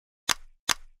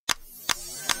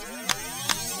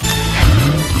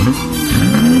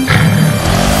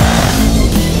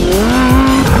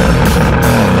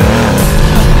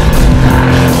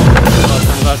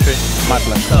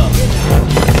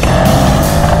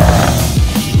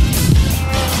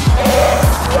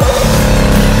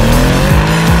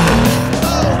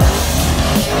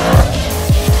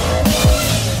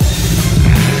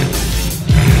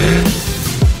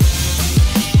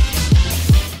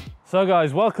So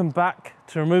guys, welcome back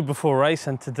to Remove Before Race,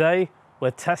 and today we're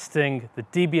testing the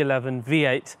DB11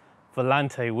 V8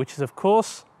 Volante, which is of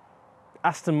course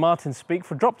Aston Martin speak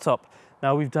for drop top.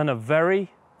 Now we've done a very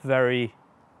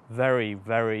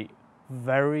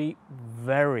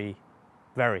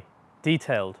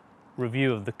detailed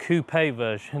review of the Coupé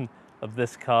version of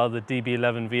this car, the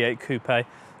DB11 V8 Coupé.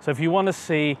 So if you want to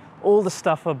see all the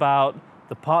stuff about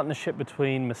the partnership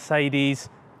between Mercedes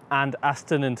and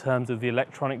Aston in terms of the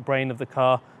electronic brain of the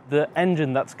car, the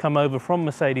engine that's come over from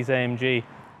Mercedes AMG,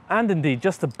 and indeed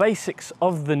just the basics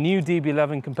of the new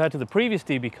DB11 compared to the previous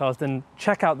DB cars, then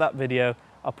check out that video.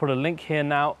 I'll put a link here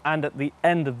now and at the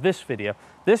end of this video.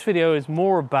 This video is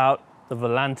more about the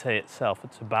Volante itself.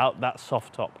 It's about that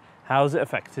soft top. How has it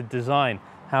affected design?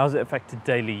 How has it affected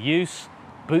daily use,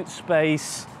 boot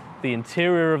space, the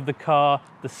interior of the car,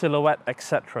 the silhouette,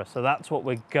 etc. So that's what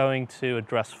we're going to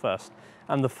address first.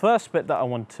 And the first bit that I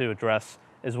want to address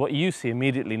is what you see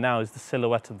immediately now is the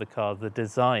silhouette of the car, the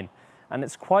design. And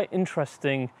it's quite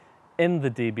interesting in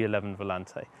the DB11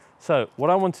 Volante. So what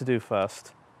I want to do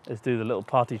first is do the little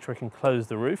party trick and close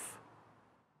the roof.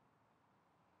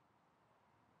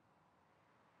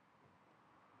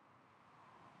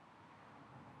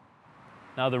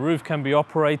 Now the roof can be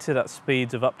operated at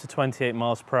speeds of up to 28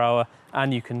 miles per hour,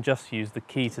 and you can just use the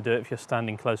key to do it if you're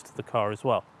standing close to the car as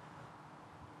well.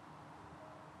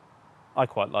 I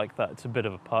quite like that. It's a bit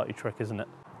of a party trick, isn't it?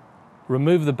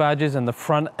 Remove the badges, and the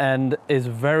front end is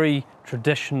very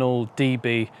traditional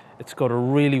DB. It's got a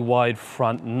really wide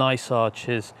front, nice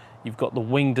arches. You've got the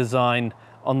wing design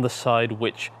on the side,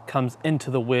 which comes into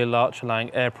the wheel arch,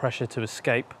 allowing air pressure to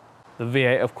escape. The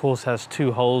V8, of course, has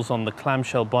two holes on the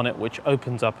clamshell bonnet, which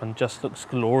opens up and just looks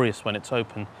glorious when it's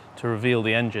open to reveal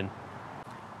the engine.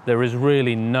 There is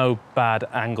really no bad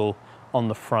angle on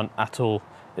the front at all.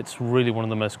 It's really one of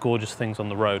the most gorgeous things on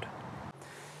the road.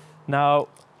 Now,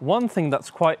 one thing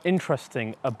that's quite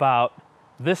interesting about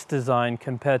this design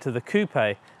compared to the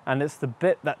Coupé, and it's the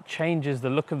bit that changes the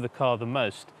look of the car the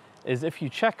most, is if you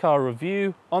check our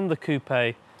review on the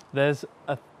Coupé, there's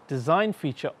a design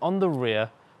feature on the rear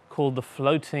called the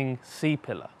floating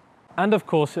C-pillar. And of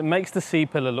course, it makes the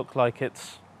C-pillar look like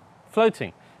it's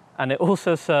floating. And it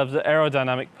also serves the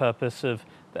aerodynamic purpose of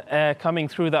the air coming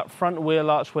through that front wheel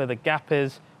arch where the gap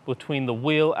is between the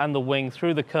wheel and the wing,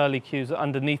 through the curlicues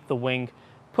underneath the wing,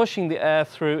 pushing the air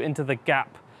through into the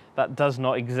gap that does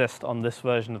not exist on this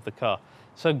version of the car.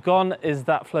 So gone is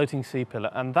that floating C-pillar,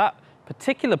 and that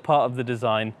particular part of the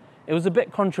design, it was a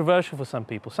bit controversial for some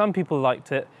people. Some people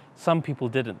liked it, some people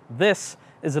didn't. This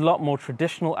is a lot more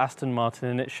traditional Aston Martin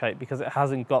in its shape because it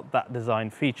hasn't got that design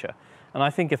feature. And I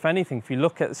think if anything, if you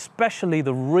look at especially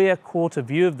the rear quarter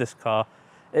view of this car,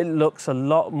 it looks a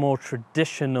lot more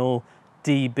traditional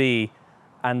DB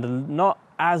and not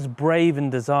as brave in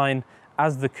design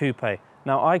as the Coupé.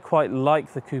 Now, I quite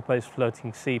like the Coupé's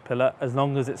floating C-pillar as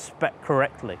long as it's spec'd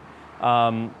correctly.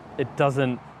 It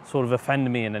doesn't sort of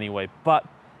offend me in any way. But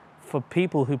for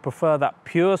people who prefer that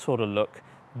pure sort of look,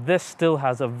 this still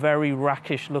has a very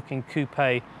rakish looking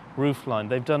Coupé roofline.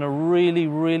 They've done a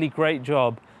really great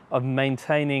job of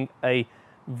maintaining a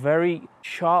very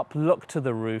sharp look to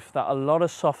the roof that a lot of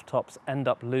soft tops end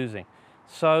up losing.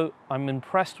 So I'm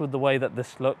impressed with the way that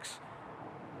this looks.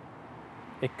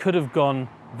 It could have gone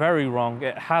very wrong.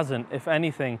 It hasn't. If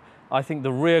anything, I think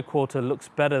the rear quarter looks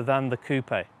better than the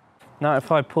Coupé. Now,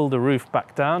 if I pull the roof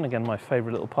back down, again, my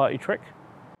favorite little party trick.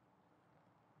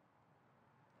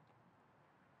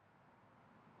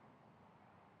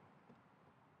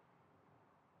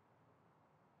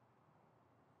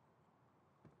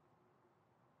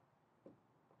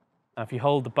 Now, if you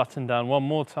hold the button down one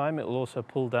more time, it will also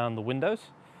pull down the windows.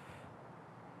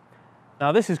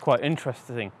 Now, this is quite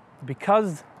interesting.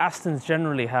 Because Astons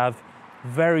generally have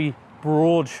very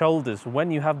broad shoulders, when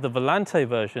you have the Volante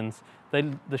versions,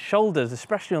 the shoulders,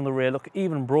 especially on the rear, look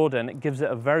even broader, and it gives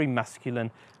it a very masculine,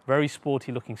 very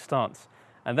sporty looking stance.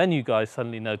 And then you guys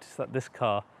suddenly notice that this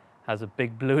car has a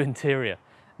big blue interior.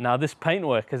 Now, this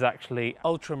paintwork is actually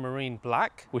Ultramarine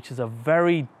Black, which is a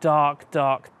very dark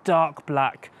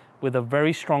black with a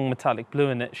very strong metallic blue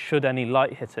in it should any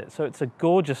light hit it. So it's a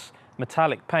gorgeous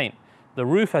metallic paint. The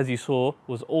roof, as you saw,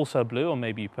 was also blue, or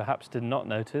maybe you perhaps did not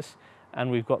notice,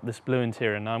 and we've got this blue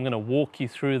interior. Now I'm going to walk you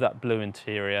through that blue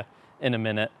interior in a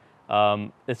minute.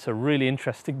 It's a really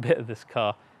interesting bit of this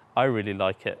car. I really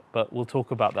like it, but we'll talk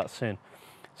about that soon.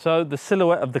 So the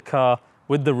silhouette of the car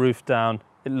with the roof down,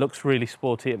 it looks really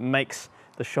sporty. It makes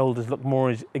the shoulders look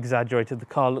more exaggerated. The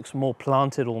car looks more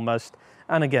planted almost.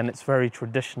 And again, it's very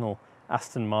traditional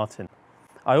Aston Martin.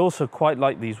 I also quite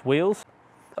like these wheels.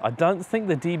 I don't think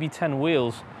the DB10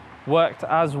 wheels worked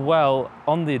as well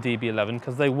on the DB11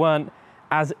 because they weren't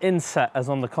as inset as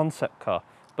on the concept car.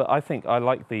 But I think I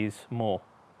like these more.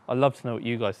 I'd love to know what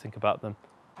you guys think about them.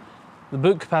 The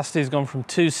boot capacity has gone from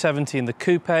 270 in the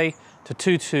Coupe to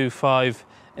 225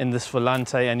 in this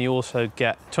Volante, and you also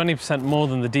get 20% more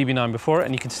than the DB9 before it,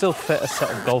 and you can still fit a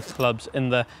set of golf clubs in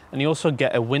there, and you also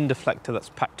get a wind deflector that's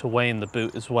packed away in the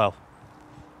boot as well.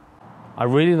 I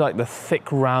really like the thick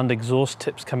round exhaust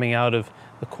tips coming out of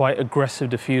the quite aggressive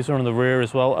diffuser on the rear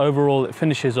as well. Overall, it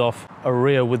finishes off a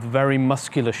rear with very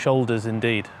muscular shoulders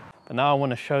indeed. But now I want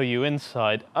to show you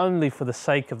inside, only for the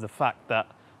sake of the fact that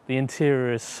the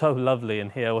interior is so lovely in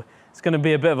here. It's going to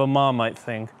be a bit of a Marmite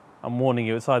thing. I'm warning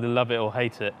you, it's either love it or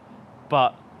hate it.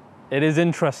 But it is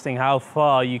interesting how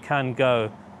far you can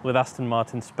go with Aston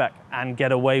Martin spec and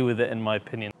get away with it, in my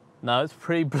opinion. Now, it's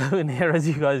pretty blue in here, as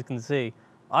you guys can see.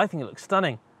 I think it looks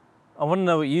stunning. I want to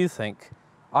know what you think.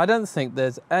 I don't think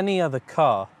there's any other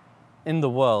car in the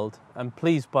world, and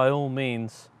please, by all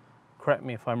means, correct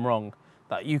me if I'm wrong,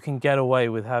 that you can get away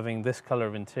with having this color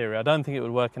of interior. I don't think it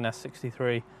would work in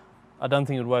S63. I don't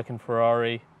think it would work in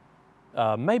Ferrari.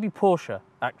 Maybe Porsche,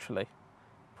 actually.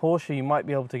 Porsche, you might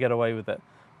be able to get away with it.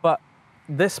 But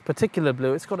this particular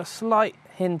blue, it's got a slight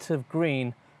hint of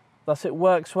green, thus it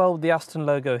works well with the Aston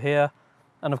logo here.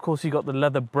 And of course, you've got the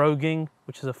leather broguing,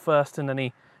 which is a first in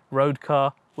any road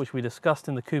car, which we discussed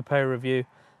in the Coupe review.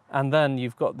 And then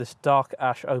you've got this dark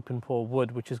ash open pore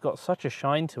wood, which has got such a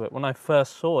shine to it. When I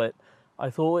first saw it, I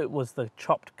thought it was the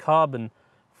chopped carbon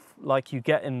like you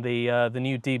get in the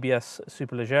new DBS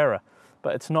Superleggera.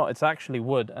 But it's not, it's actually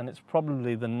wood, and it's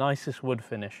probably the nicest wood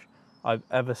finish I've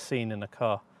ever seen in a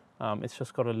car. It's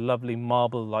just got a lovely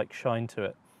marble-like shine to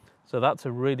it. So that's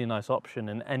a really nice option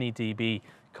in any DB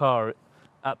car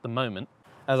at the moment.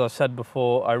 As I said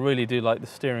before, I really do like the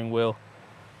steering wheel.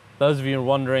 Those of you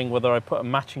wondering whether I put a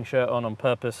matching shirt on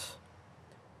purpose,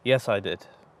 yes, I did.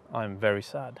 I'm very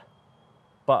sad.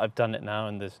 But I've done it now,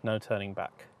 and there's no turning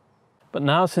back. But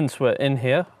now, since we're in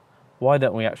here, why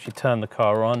don't we actually turn the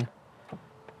car on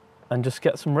and just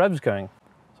get some revs going.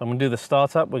 So I'm going to do the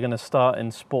startup. We're going to start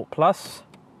in Sport Plus.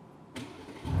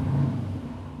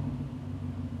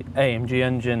 The AMG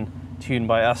engine tuned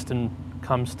by Aston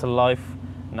comes to life.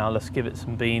 Now let's give it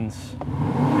some beans.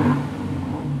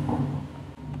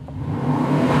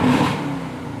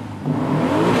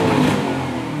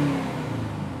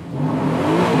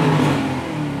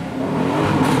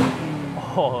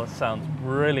 Oh, it sounds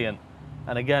brilliant.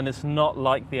 And again, it's not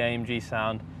like the AMG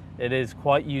sound. It is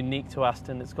quite unique to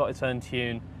Aston. It's got its own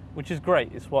tune, which is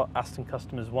great. It's what Aston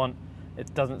customers want.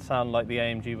 It doesn't sound like the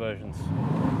AMG versions.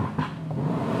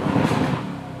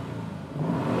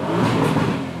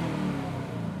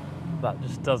 That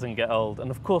just doesn't get old. And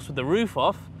of course, with the roof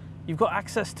off, you've got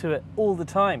access to it all the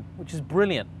time, which is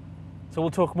brilliant. So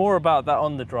we'll talk more about that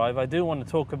on the drive. I do want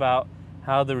to talk about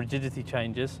how the rigidity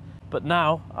changes. But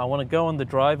now I want to go on the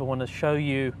drive. I want to show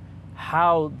you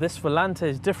how this Volante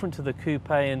is different to the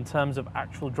Coupe in terms of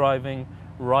actual driving,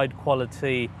 ride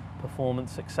quality,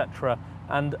 performance, etc.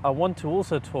 And I want to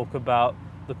also talk about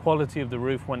the quality of the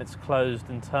roof when it's closed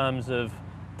in terms of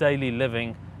daily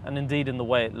living and indeed in the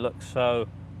way it looks. So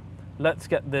let's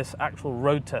get this actual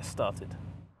road test started.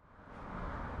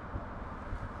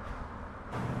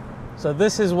 So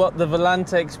this is what the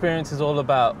Volante experience is all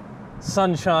about.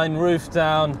 Sunshine, roof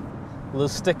down. We'll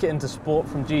stick it into sport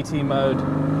from GT mode.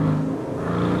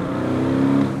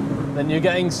 Then you're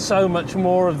getting so much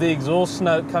more of the exhaust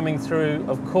note coming through,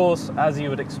 of course, as you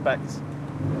would expect.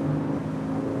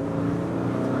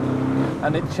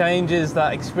 And it changes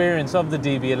that experience of the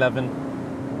DB11.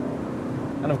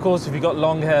 And of course, if you've got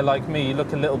long hair like me, you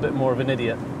look a little bit more of an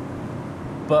idiot.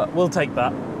 But we'll take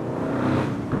that.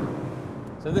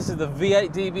 So this is the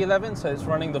V8 DB11, so it's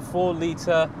running the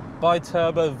 4-litre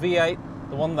BiTurbo V8,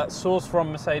 the one that's sourced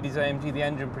from Mercedes AMG. The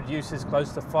engine produces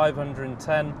close to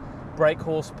 510 brake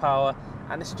horsepower,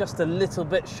 and it's just a little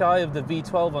bit shy of the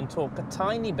V12 on torque, a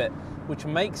tiny bit, which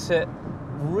makes it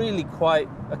really quite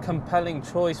a compelling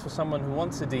choice for someone who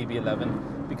wants a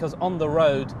DB11, because on the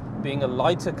road, being a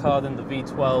lighter car than the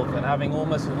V12 and having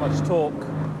almost as much torque,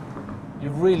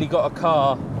 you've really got a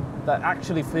car that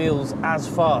actually feels as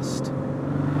fast.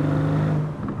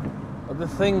 But the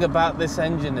thing about this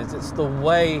engine is it's the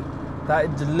way that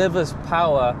it delivers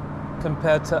power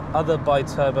compared to other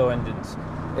biturbo engines.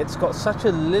 It's got such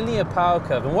a linear power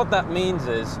curve, and what that means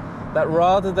is that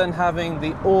rather than having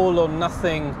the all or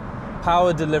nothing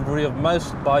power delivery of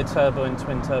most biturbo and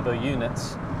twin turbo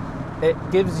units, it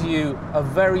gives you a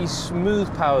very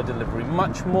smooth power delivery,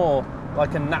 much more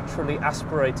like a naturally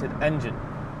aspirated engine.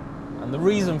 And the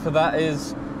reason for that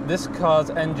is This car's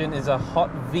engine is a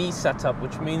hot V setup,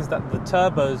 which means that the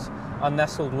turbos are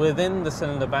nestled within the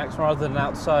cylinder banks rather than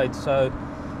outside. So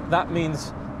that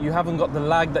means you haven't got the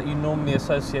lag that you normally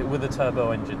associate with a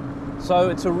turbo engine. So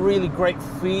it's a really great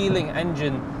feeling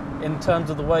engine in terms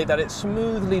of the way that it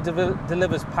smoothly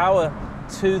delivers power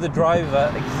to the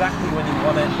driver exactly when you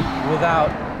want it,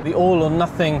 without the all or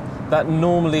nothing that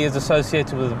normally is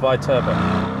associated with a biturbo.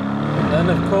 And then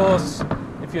of course,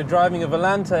 if you're driving a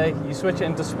Volante, you switch it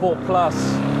into Sport Plus,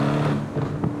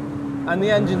 and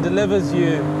the engine delivers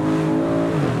you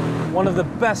one of the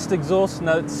best exhaust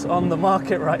notes on the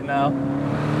market right now.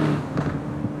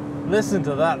 Listen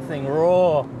to that thing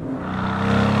roar.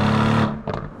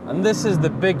 And this is the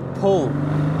big pull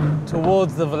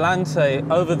towards the Volante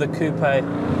over the Coupé.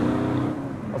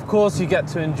 Of course, you get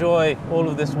to enjoy all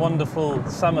of this wonderful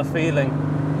summer feeling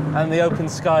and the open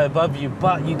sky above you,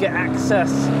 but you get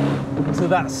access to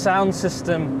that sound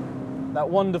system, that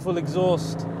wonderful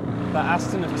exhaust that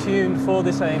Aston have tuned for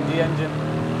this AMG engine.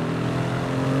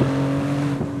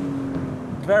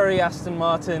 Very Aston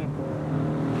Martin,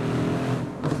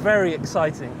 very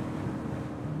exciting.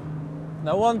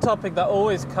 Now, one topic that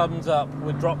always comes up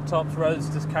with drop tops,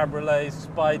 roadsters, cabriolets,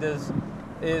 spiders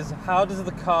is how does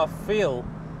the car feel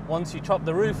once you chop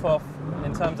the roof off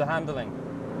in terms of handling?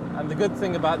 And the good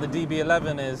thing about the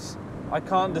DB11 is I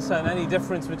can't discern any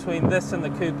difference between this and the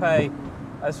Coupé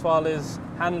as far as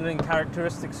handling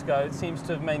characteristics go. It seems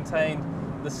to have maintained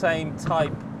the same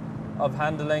type of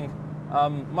handling.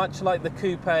 Much like the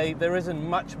Coupé, there isn't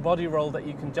much body roll that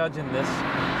you can judge in this, so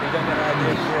you don't get an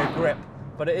idea of rear grip,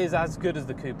 but it is as good as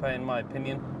the Coupé in my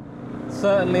opinion.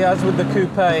 Certainly, as with the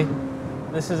Coupé,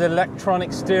 this is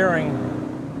electronic steering,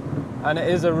 and it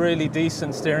is a really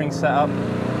decent steering setup.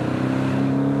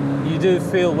 You do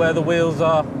feel where the wheels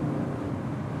are,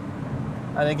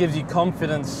 and it gives you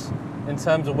confidence in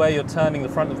terms of where you're turning the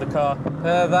front of the car.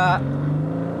 Pair that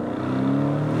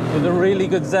with a really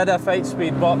good ZF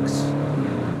 8-speed box,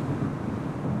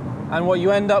 and what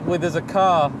you end up with is a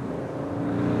car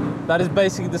that is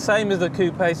basically the same as the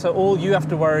Coupé, so all you have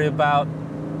to worry about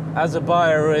as a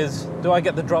buyer is, do I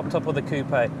get the drop top or the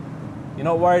Coupé? You're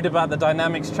not worried about the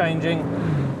dynamics changing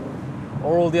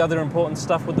or all the other important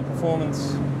stuff with the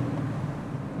performance.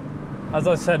 As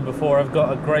I said before, I've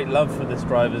got a great love for this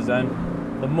driver's zone.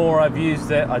 The more I've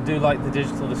used it, I do like the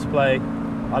digital display.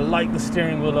 I like the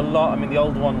steering wheel a lot. I mean, the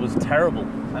old one was terrible,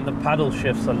 and the paddle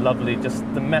shifts are lovely. Just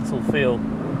the metal feel,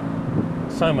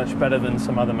 so much better than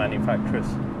some other manufacturers.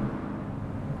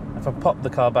 If I pop the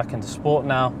car back into sport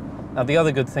now, the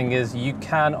other good thing is you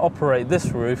can operate this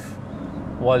roof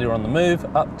while you're on the move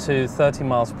up to 30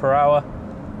 miles per hour,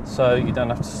 so you don't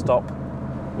have to stop,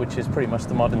 which is pretty much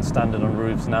the modern standard on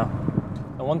roofs now.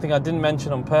 And one thing I didn't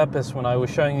mention on purpose when I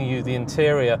was showing you the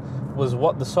interior was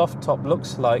what the soft top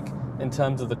looks like in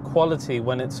terms of the quality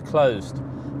when it's closed.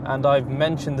 And I've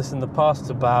mentioned this in the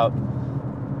past about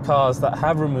cars that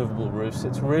have removable roofs.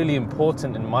 It's really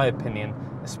important, in my opinion,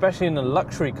 especially in a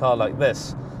luxury car like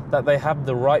this, that they have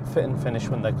the right fit and finish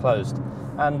when they're closed.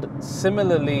 And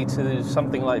similarly to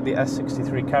something like the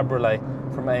S63 Cabriolet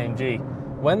from AMG,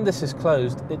 when this is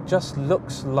closed, it just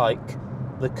looks like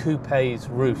the Coupé's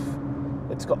roof.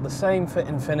 It's got the same fit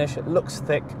and finish, it looks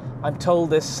thick. I'm told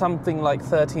there's something like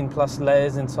 13 plus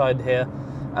layers inside here.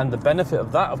 And the benefit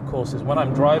of that, of course, is when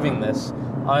I'm driving this,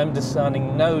 I'm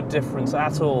discerning no difference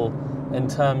at all in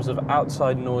terms of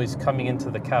outside noise coming into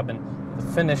the cabin.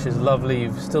 The finish is lovely,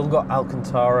 you've still got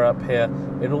Alcantara up here.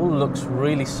 It all looks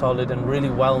really solid and really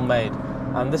well made.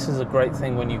 And this is a great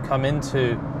thing when you come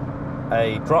into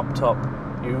a drop top,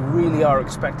 you really are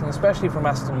expecting, especially from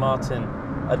Aston Martin,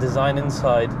 a design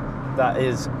inside that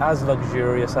is as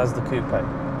luxurious as the Coupé.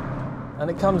 And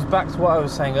it comes back to what I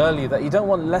was saying earlier, that you don't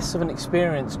want less of an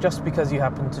experience just because you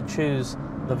happen to choose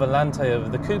the Volante over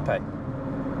the Coupé.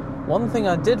 One thing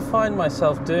I did find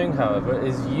myself doing, however,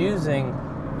 is using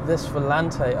this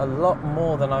Volante a lot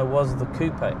more than I was the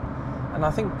Coupé. And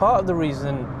I think part of the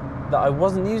reason that I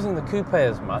wasn't using the Coupé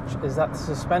as much is that the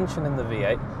suspension in the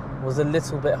V8 was a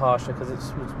little bit harsher because it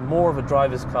was more of a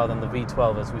driver's car than the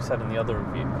V12, as we said in the other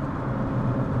review.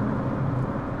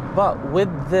 But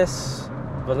with this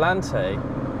Volante,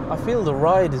 I feel the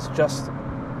ride is just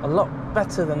a lot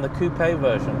better than the Coupé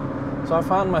version. So I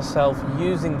found myself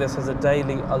using this as a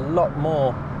daily a lot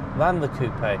more than the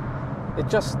Coupé. It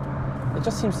just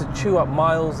seems to chew up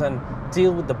miles and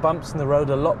deal with the bumps in the road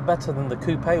a lot better than the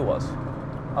Coupé was.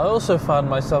 I also found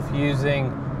myself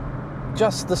using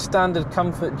just the standard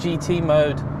comfort GT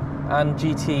mode and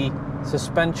GT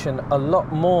suspension a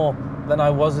lot more than I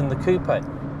was in the Coupé.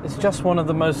 It's just one of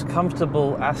the most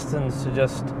comfortable Astons to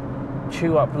just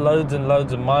chew up loads and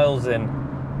loads of miles in,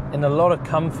 in a lot of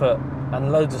comfort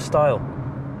and loads of style.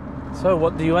 So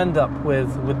what do you end up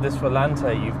with this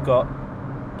Volante? You've got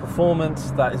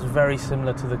performance that is very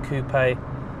similar to the Coupé.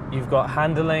 You've got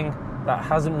handling that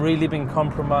hasn't really been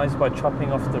compromised by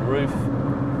chopping off the roof.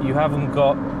 You haven't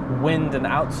got wind and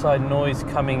outside noise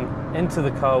coming into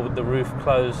the car with the roof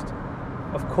closed.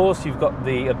 Of course, you've got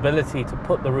the ability to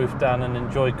put the roof down and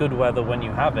enjoy good weather when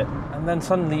you have it. And then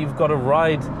suddenly you've got a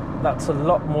ride that's a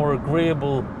lot more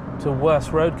agreeable to worse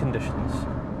road conditions.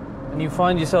 And you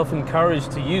find yourself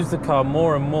encouraged to use the car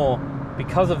more and more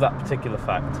because of that particular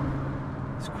fact.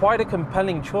 It's quite a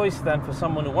compelling choice then for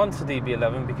someone who wants a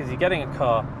DB11, because you're getting a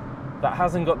car that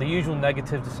hasn't got the usual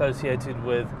negatives associated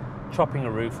with chopping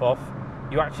a roof off.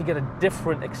 You actually get a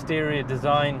different exterior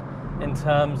design in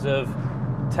terms of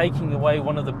taking away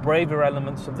one of the braver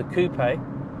elements of the Coupé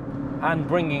and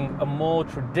bringing a more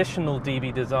traditional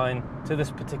DB design to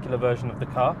this particular version of the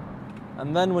car.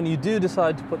 And then when you do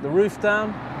decide to put the roof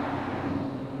down,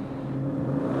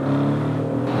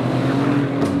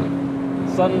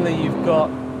 suddenly you've got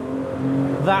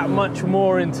that much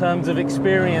more in terms of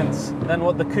experience than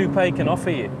what the Coupé can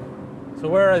offer you. So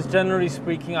whereas generally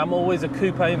speaking I'm always a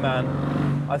Coupé man,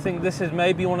 I think this is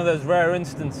maybe one of those rare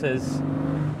instances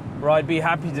where I'd be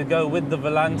happy to go with the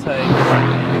Volante,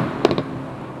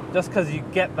 just because you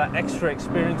get that extra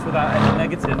experience without any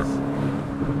negatives.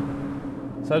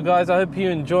 So guys, I hope you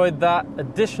enjoyed that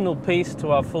additional piece to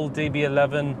our full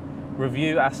DB11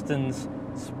 review, Aston's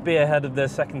spearhead of their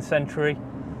second century.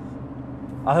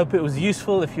 I hope it was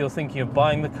useful if you're thinking of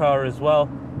buying the car as well.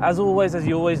 As always, as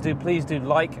you always do, please do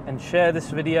like and share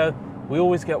this video. We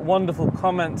always get wonderful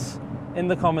comments in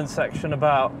the comments section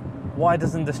about why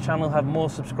doesn't this channel have more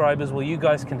subscribers? Well, you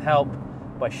guys can help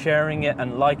by sharing it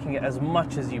and liking it as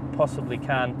much as you possibly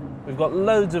can. We've got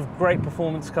loads of great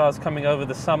performance cars coming over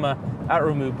the summer at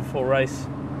Remove Before Race.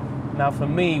 Now for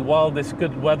me, while this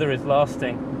good weather is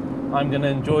lasting, I'm going to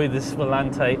enjoy this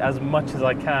Volante as much as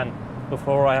I can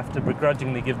before I have to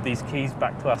begrudgingly give these keys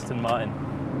back to Aston Martin.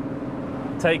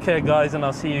 Take care guys, and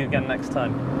I'll see you again next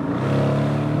time.